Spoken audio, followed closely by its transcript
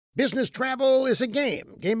Business travel is a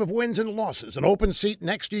game of wins and losses. An open seat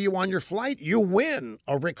next to you on your flight, you win.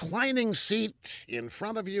 A reclining seat in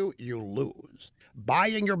front of you, you lose.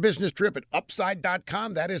 Buying your business trip at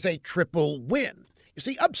Upside.com, that is a triple win. You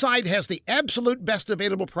see, Upside has the absolute best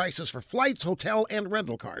available prices for flights, hotel, and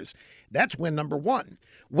rental cars. That's win number one.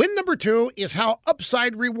 Win number two is how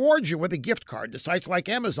Upside rewards you with a gift card to sites like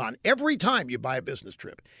Amazon every time you buy a business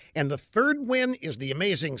trip. And the third win is the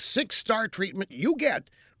amazing 6-star treatment you get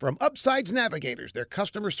from Upside's Navigators, their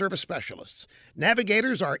customer service specialists.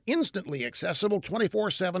 Navigators are instantly accessible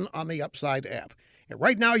 24/7 on the Upside app. And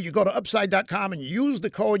right now, you go to Upside.com and use the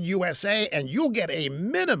code USA, and you'll get a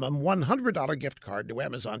minimum $100 gift card to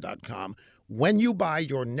Amazon.com when you buy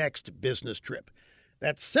your next business trip.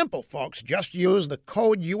 That's simple, folks. Just use the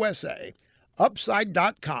code USA,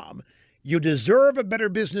 Upside.com. You deserve a better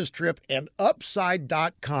business trip, and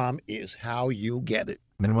Upside.com is how you get it.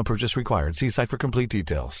 Minimum purchase required. See site for complete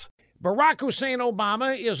details. Barack Hussein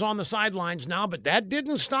Obama is on the sidelines now, but that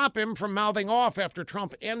didn't stop him from mouthing off after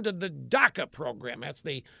Trump ended the DACA program. That's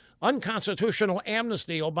the unconstitutional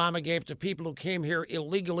amnesty Obama gave to people who came here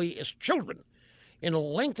illegally as children. In a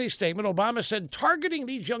lengthy statement, Obama said targeting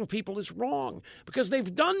these young people is wrong because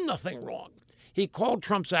they've done nothing wrong. He called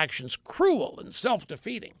Trump's actions cruel and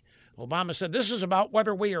self-defeating. Obama said this is about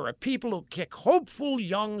whether we are a people who kick hopeful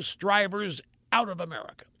young strivers out of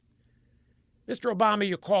America. Mr. Obama,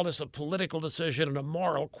 you call this a political decision and a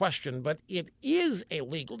moral question, but it is a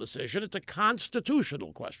legal decision. It's a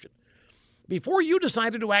constitutional question. Before you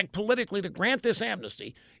decided to act politically to grant this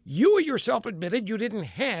amnesty, you yourself admitted you didn't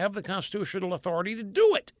have the constitutional authority to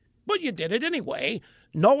do it. But you did it anyway,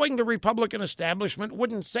 knowing the Republican establishment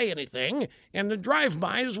wouldn't say anything and the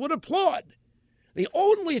drive-bys would applaud. The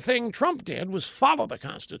only thing Trump did was follow the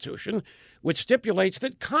Constitution, which stipulates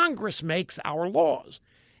that Congress makes our laws.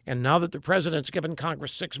 And now that the president's given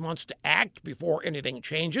Congress 6 months to act before anything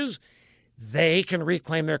changes, they can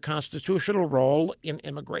reclaim their constitutional role in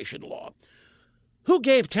immigration law. Who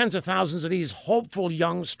gave tens of thousands of these hopeful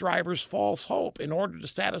young strivers false hope in order to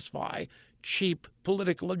satisfy cheap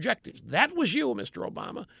political objectives? That was you, Mr.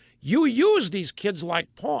 Obama. You used these kids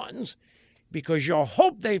like pawns because you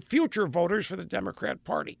hope they future voters for the Democrat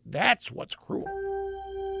Party. That's what's cruel.